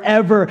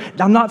wherever.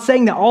 I'm not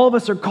saying that all of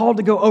us are called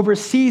to go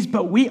overseas,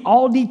 but we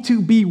all need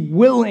to be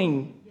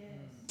willing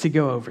to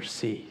go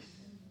overseas.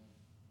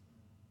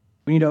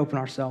 We need to open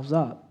ourselves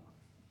up.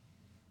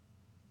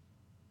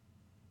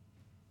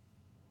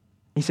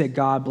 He said,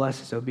 God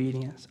blesses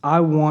obedience.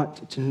 I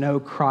want to know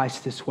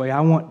Christ this way.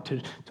 I want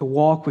to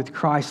walk with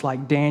Christ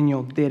like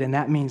Daniel did, and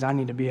that means I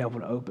need to be able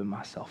to open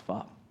myself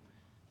up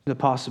to the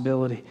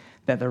possibility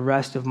that the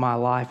rest of my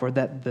life, or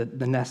that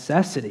the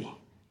necessity,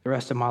 the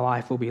rest of my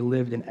life will be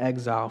lived in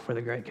exile for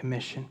the Great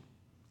Commission.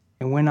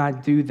 And when I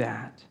do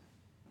that,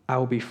 I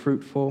will be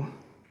fruitful,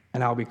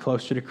 and I will be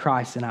closer to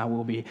Christ, and I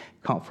will be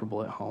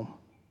comfortable at home.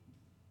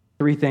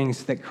 3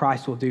 things that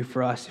Christ will do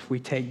for us if we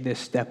take this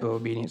step of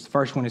obedience. The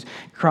first one is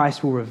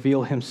Christ will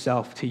reveal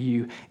himself to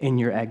you in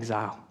your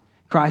exile.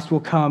 Christ will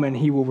come and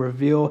he will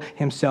reveal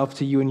himself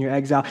to you in your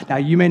exile. Now,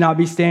 you may not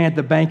be standing at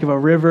the bank of a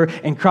river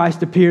and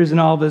Christ appears in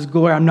all of his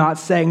glory. I'm not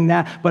saying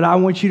that, but I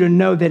want you to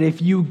know that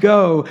if you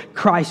go,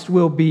 Christ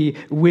will be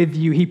with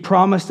you. He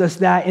promised us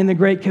that in the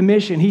Great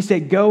Commission. He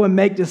said, go and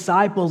make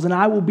disciples, and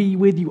I will be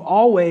with you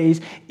always,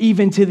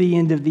 even to the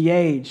end of the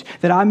age.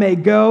 That I may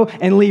go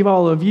and leave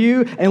all of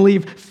you and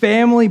leave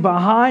family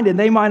behind, and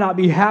they might not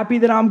be happy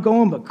that I'm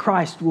going, but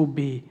Christ will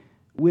be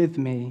with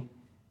me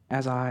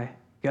as I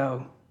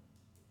go.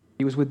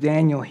 He was with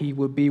Daniel. He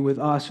would be with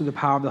us through the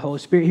power of the Holy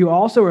Spirit. He will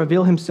also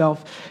reveal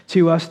himself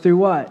to us through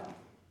what?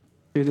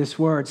 Through this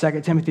word.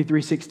 2 Timothy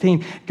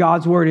 3:16.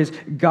 God's word is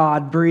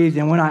God-breathed.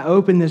 And when I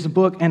open this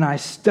book and I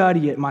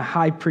study it, my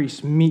high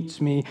priest meets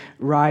me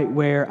right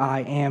where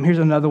I am. Here's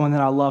another one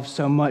that I love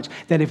so much,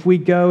 that if we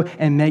go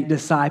and make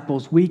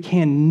disciples, we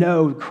can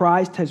know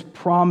Christ has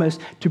promised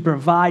to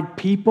provide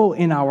people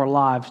in our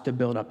lives to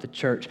build up the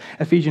church.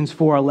 Ephesians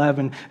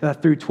 4:11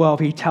 through 12,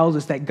 he tells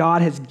us that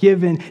God has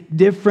given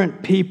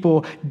different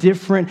people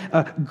different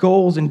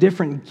goals and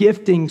different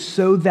giftings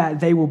so that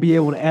they will be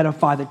able to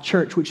edify the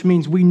church, which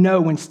means we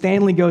know when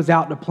Stanley goes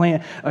out to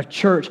plant a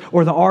church,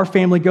 or our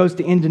family goes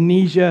to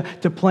Indonesia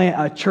to plant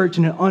a church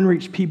in an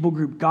unreached people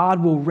group,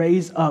 God will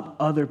raise up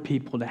other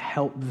people to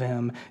help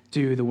them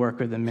do the work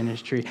of the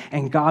ministry.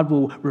 And God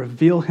will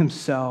reveal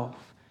himself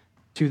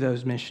to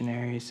those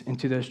missionaries and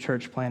to those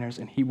church planters,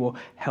 and he will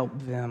help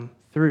them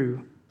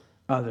through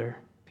other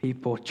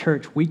people.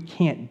 Church, we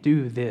can't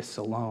do this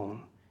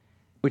alone.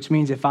 Which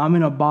means if I'm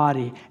in a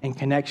body in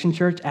Connection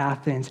Church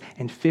Athens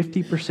and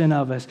 50%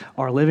 of us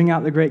are living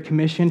out the Great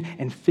Commission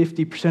and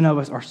 50% of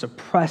us are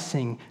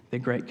suppressing the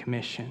Great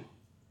Commission,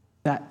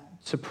 that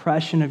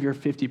suppression of your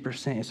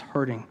 50% is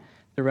hurting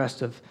the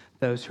rest of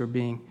those who are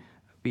being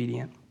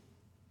obedient.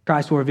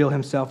 Christ will reveal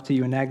himself to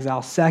you in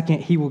exile.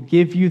 Second, he will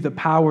give you the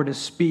power to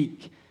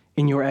speak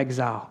in your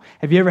exile.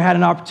 Have you ever had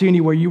an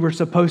opportunity where you were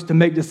supposed to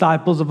make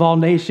disciples of all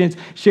nations,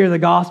 share the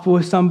gospel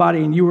with somebody,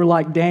 and you were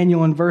like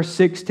Daniel in verse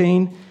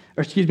 15,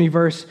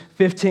 verse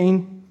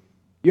 15?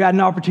 You had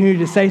an opportunity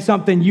to say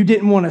something. You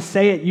didn't want to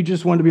say it. You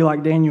just wanted to be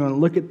like Daniel and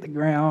look at the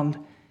ground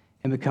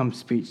and become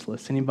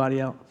speechless. Anybody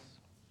else?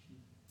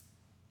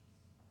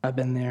 I've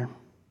been there.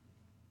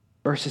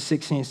 Verses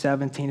 16 and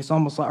 17, it's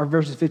almost like, or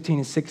verses 15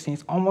 and 16,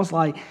 it's almost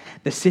like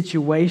the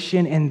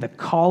situation and the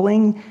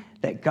calling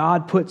that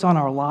God puts on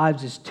our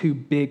lives is too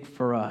big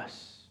for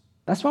us.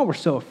 That's why we're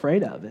so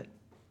afraid of it.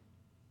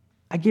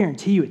 I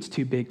guarantee you it's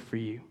too big for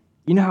you.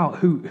 You know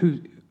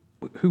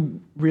who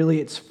really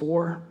it's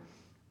for?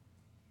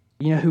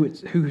 You know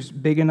who's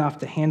big enough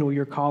to handle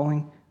your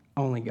calling?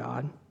 Only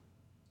God.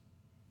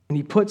 And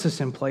he puts us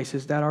in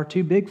places that are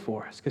too big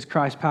for us because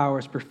Christ's power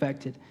is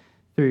perfected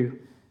through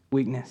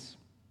weakness.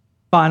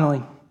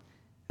 Finally,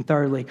 and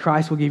thirdly,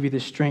 Christ will give you the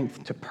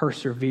strength to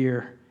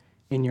persevere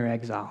in your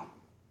exile.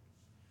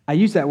 I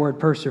use that word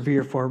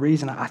persevere for a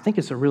reason. I think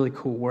it's a really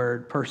cool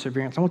word,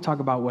 perseverance. I want to talk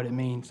about what it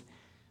means.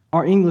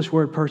 Our English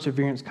word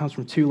perseverance comes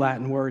from two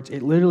Latin words.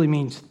 It literally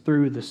means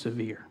through the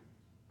severe.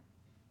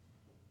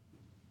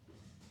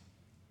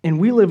 And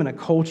we live in a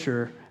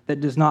culture that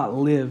does not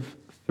live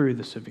through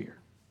the severe.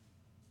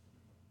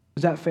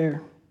 Is that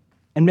fair?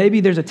 And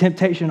maybe there's a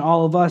temptation in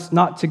all of us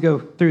not to go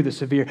through the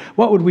severe.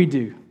 What would we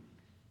do?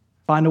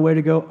 Find a way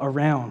to go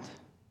around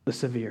the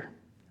severe.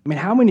 I mean,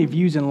 how many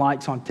views and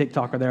likes on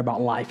TikTok are there about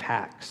life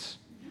hacks?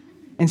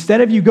 Instead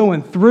of you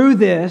going through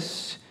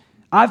this,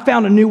 I've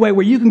found a new way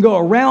where you can go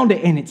around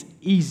it and it's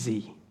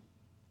easy.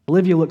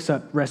 Olivia looks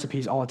up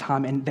recipes all the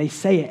time and they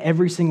say it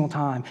every single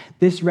time.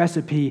 This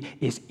recipe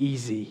is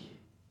easy.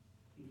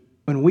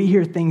 When we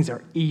hear things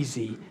are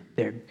easy,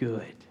 they're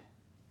good.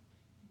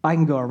 If I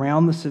can go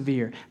around the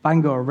severe, if I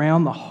can go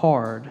around the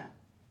hard,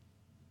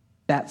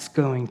 that's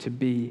going to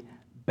be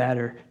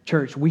better.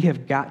 Church, we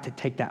have got to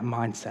take that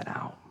mindset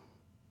out.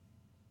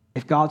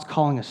 If God's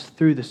calling us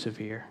through the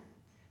severe,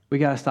 we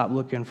got to stop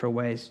looking for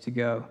ways to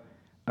go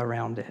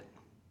around it.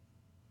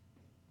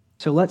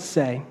 So let's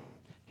say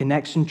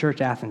Connection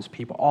Church Athens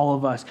people, all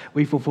of us,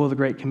 we fulfill the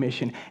Great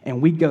Commission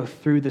and we go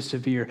through the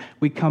severe.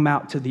 We come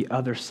out to the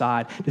other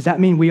side. Does that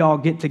mean we all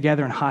get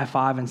together and high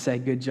five and say,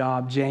 good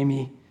job,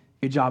 Jamie,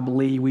 good job,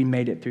 Lee, we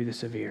made it through the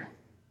severe?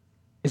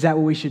 Is that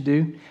what we should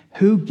do?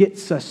 Who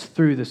gets us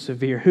through the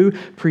severe? Who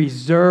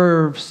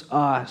preserves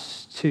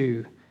us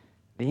to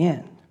the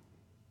end?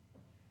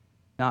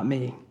 Not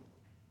me,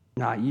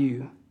 not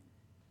you.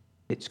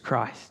 It's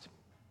Christ.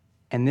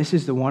 And this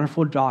is the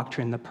wonderful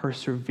doctrine, the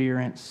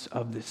perseverance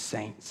of the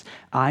saints.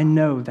 I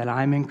know that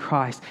I'm in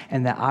Christ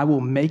and that I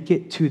will make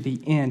it to the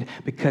end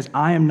because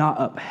I am not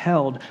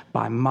upheld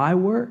by my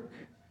work,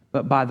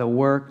 but by the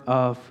work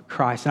of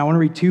Christ. And I want to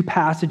read two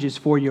passages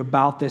for you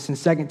about this. In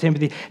 2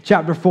 Timothy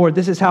chapter 4,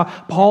 this is how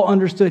Paul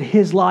understood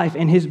his life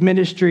and his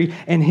ministry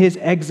and his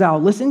exile.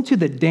 Listen to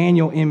the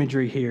Daniel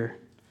imagery here.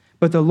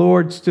 But the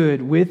Lord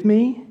stood with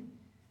me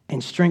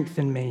and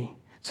strengthened me,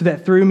 so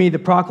that through me the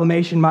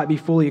proclamation might be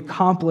fully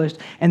accomplished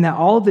and that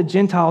all of the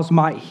Gentiles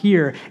might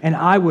hear, and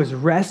I was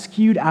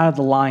rescued out of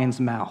the lion's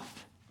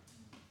mouth.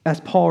 That's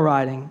Paul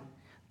writing.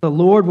 The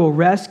Lord will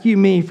rescue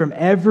me from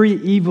every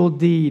evil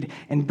deed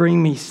and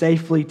bring me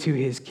safely to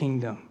his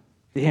kingdom.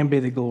 To him be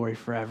the glory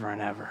forever and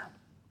ever.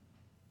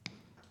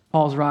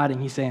 Paul's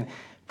writing, he's saying,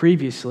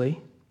 previously,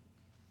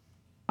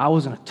 I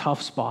was in a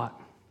tough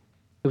spot.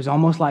 It was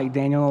almost like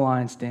Daniel in the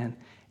lion's den.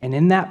 And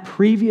in that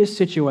previous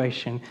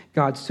situation,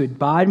 God stood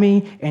by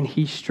me and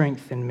he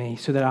strengthened me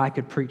so that I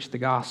could preach the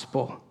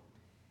gospel.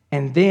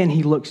 And then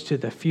he looks to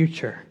the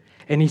future.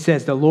 And he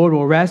says, the Lord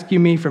will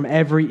rescue me from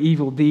every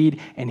evil deed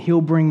and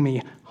he'll bring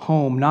me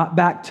home, not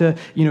back to,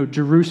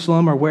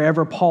 Jerusalem or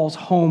wherever Paul's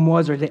home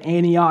was or to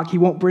Antioch. He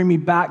won't bring me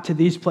back to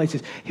these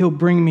places. He'll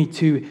bring me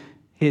to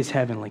his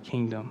heavenly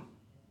kingdom,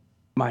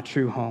 my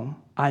true home.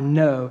 I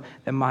know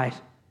that my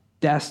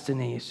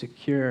destiny is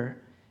secure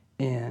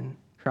in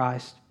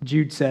Christ.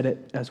 Jude said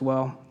it as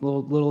well.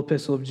 Little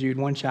epistle of Jude,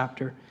 one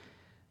chapter,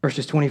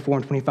 verses 24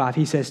 and 25.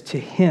 He says, to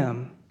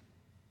him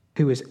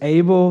who is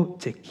able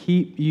to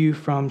keep you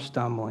from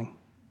stumbling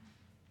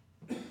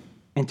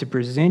and to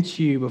present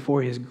you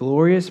before his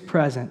glorious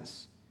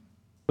presence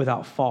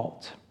without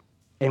fault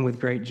and with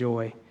great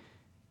joy.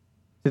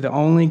 To the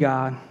only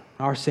God,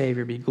 our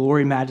Savior, be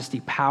glory,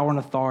 majesty, power, and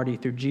authority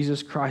through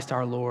Jesus Christ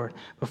our Lord,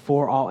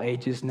 before all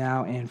ages,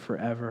 now and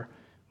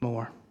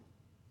forevermore.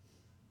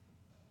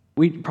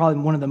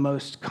 Probably one of the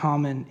most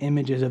common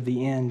images of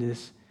the end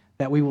is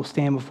that we will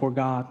stand before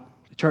God.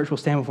 The church will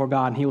stand before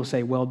God, and he will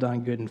say, well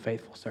done, good and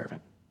faithful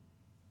servant.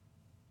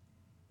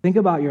 Think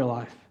about your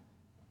life,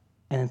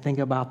 and then think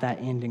about that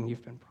ending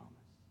you've been promised.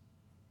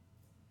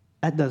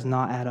 That does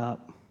not add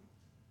up.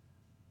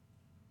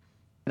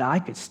 That I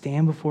could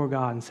stand before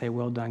God and say,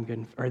 well done,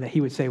 good, or that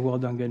he would say, well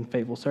done, good and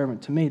faithful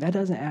servant. To me, that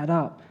doesn't add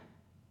up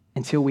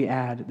until we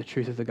add the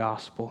truth of the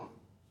gospel.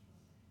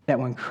 that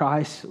when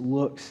Christ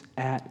looks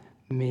at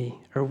me,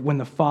 or when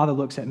the Father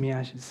looks at me,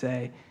 I should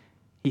say,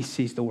 he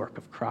sees the work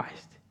of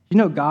Christ. You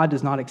know, God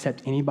does not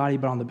accept anybody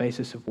but on the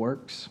basis of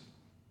works.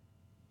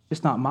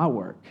 It's not my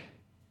work.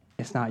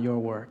 It's not your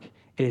work.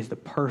 It is the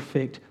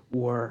perfect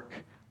work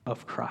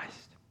of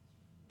Christ.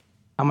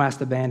 I'm going to ask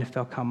the band if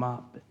they'll come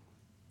up.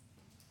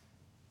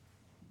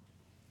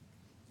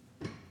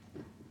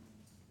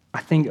 I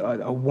think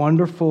a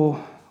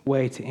wonderful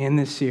way to end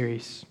this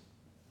series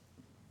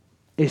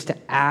is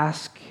to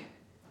ask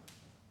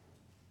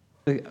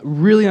the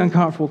really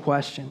uncomfortable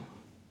question: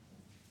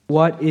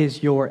 what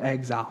is your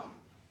exile?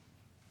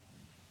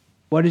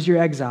 What is your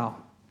exile?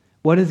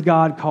 What has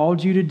God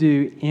called you to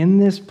do in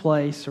this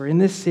place or in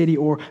this city,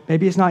 or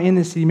maybe it's not in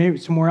this city, maybe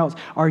it's somewhere else?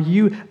 Are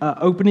you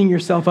opening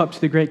yourself up to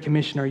the Great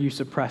Commission, or are you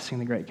suppressing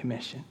the Great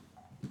Commission?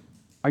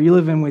 Are you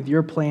living with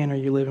your plan, or are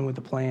you living with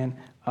the plan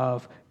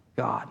of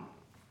God?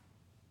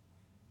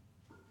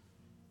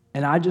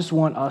 And I just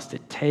want us to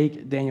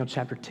take Daniel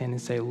chapter 10 and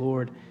say,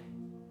 Lord,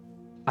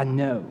 I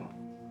know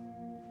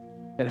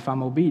that if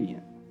I'm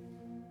obedient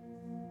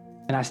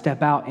and I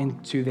step out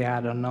into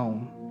that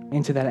unknown,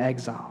 into that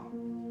exile,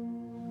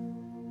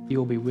 you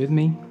will be with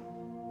me,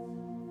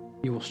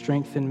 you will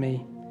strengthen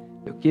me,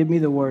 you'll give me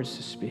the words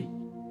to speak,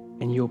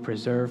 and you'll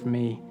preserve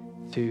me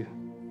to.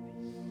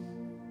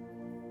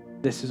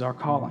 This is our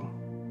calling.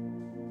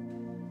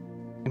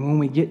 And when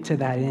we get to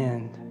that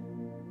end,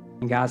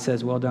 and God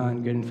says, well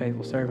done, good and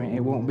faithful servant, it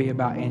won't be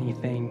about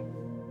anything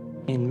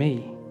in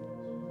me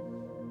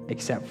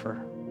except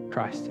for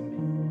Christ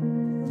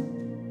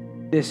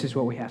in me. This is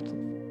what we have to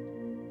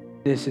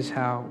live. This is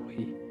how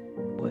we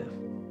live.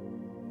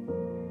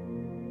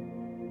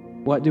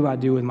 What do I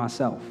do with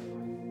myself?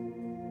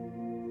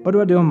 What do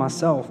I do with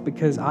myself?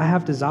 Because I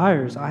have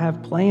desires, I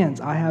have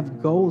plans, I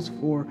have goals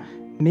for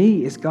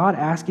me. Is God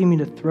asking me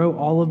to throw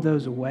all of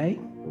those away?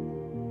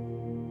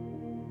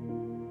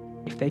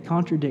 If they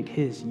contradict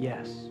his,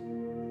 yes.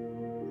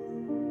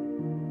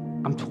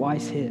 I'm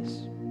twice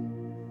his.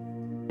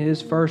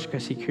 His first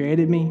because he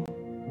created me,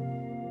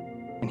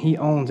 and he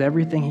owns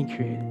everything he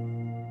created.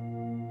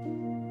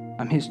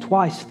 I'm his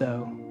twice,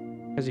 though,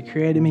 because he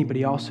created me, but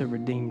he also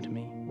redeemed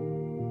me.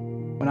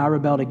 When I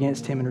rebelled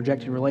against him and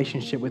rejected a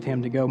relationship with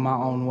him to go my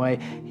own way,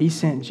 he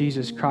sent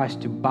Jesus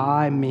Christ to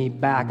buy me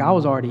back. I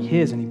was already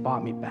his, and he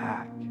bought me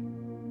back.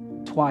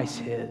 Twice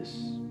his.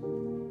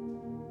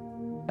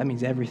 That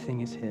means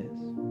everything is his.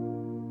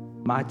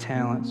 My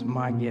talents,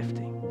 my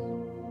giftings.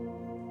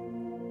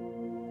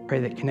 Pray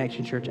that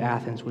Connection Church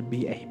Athens would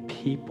be a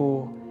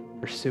people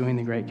pursuing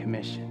the Great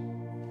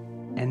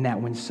Commission. And that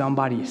when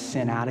somebody is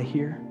sent out of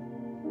here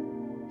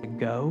to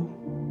go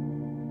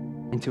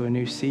into a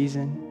new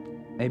season,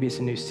 maybe it's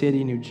a new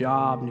city, new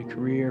job, new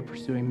career,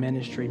 pursuing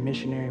ministry,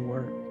 missionary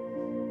work,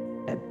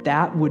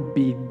 that would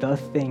be the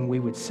thing we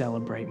would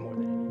celebrate more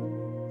than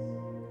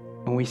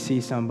anything. When we see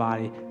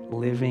somebody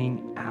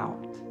living out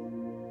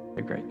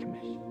the Great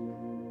Commission.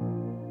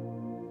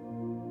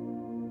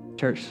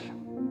 Church,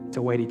 it's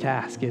a weighty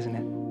task, isn't it?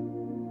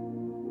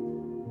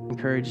 I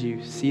encourage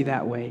you, see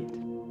that weight,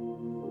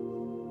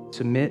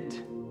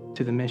 submit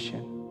to the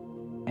mission,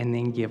 and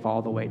then give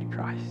all the way to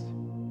Christ.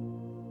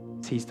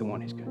 He's the one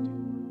who's going to do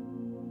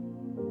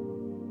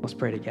it. Let's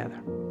pray together.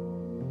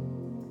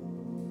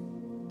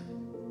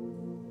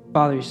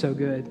 Father, you're so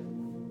good.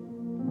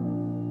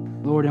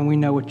 Lord, and we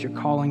know what you're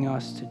calling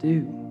us to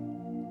do.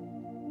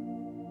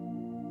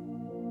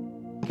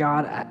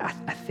 God, I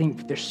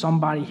think there's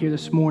somebody here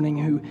this morning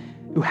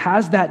who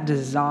has that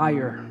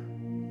desire,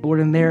 Lord,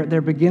 and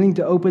they're beginning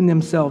to open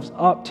themselves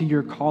up to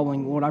your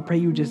calling. Lord, I pray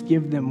you just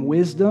give them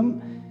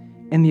wisdom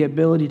and the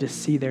ability to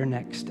see their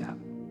next step.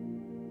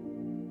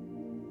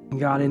 And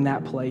God, in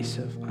that place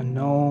of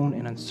unknown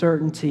and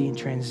uncertainty and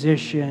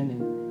transition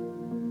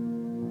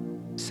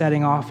and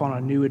setting off on a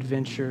new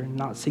adventure and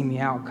not seeing the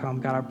outcome,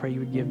 God, I pray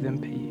you would give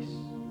them peace.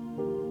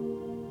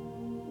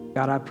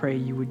 God, I pray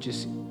you would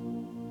just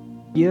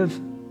give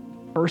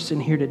a person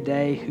here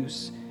today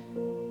who's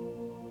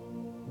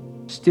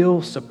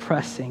still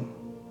suppressing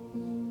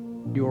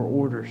your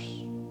orders.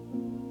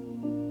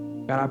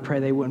 God, I pray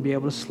they wouldn't be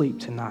able to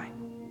sleep tonight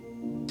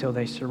until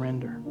they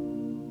surrender.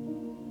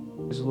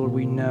 Because, Lord,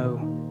 we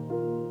know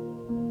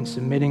in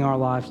submitting our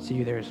lives to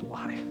you, there's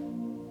life,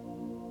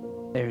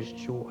 there's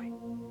joy,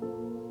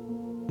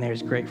 and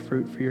there's great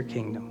fruit for your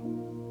kingdom.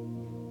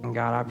 And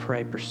God, I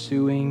pray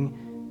pursuing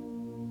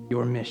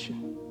your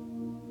mission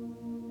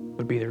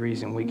would be the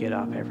reason we get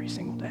up every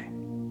single day.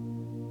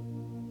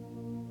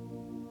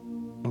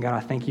 And God,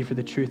 I thank you for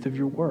the truth of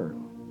your word,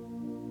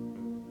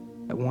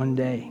 that one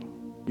day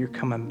you're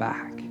coming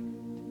back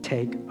to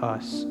take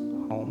us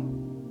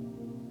home.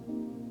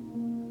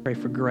 Pray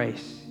for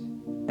grace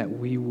that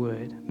we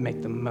would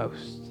make the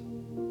most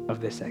of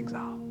this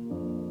exile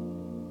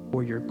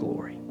for your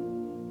glory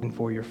and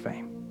for your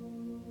fame.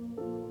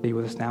 Be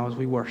with us now as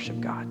we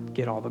worship, God.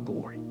 Get all the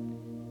glory.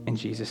 In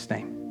Jesus'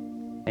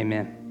 name,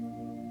 amen.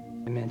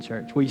 Amen,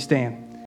 church. Will you stand?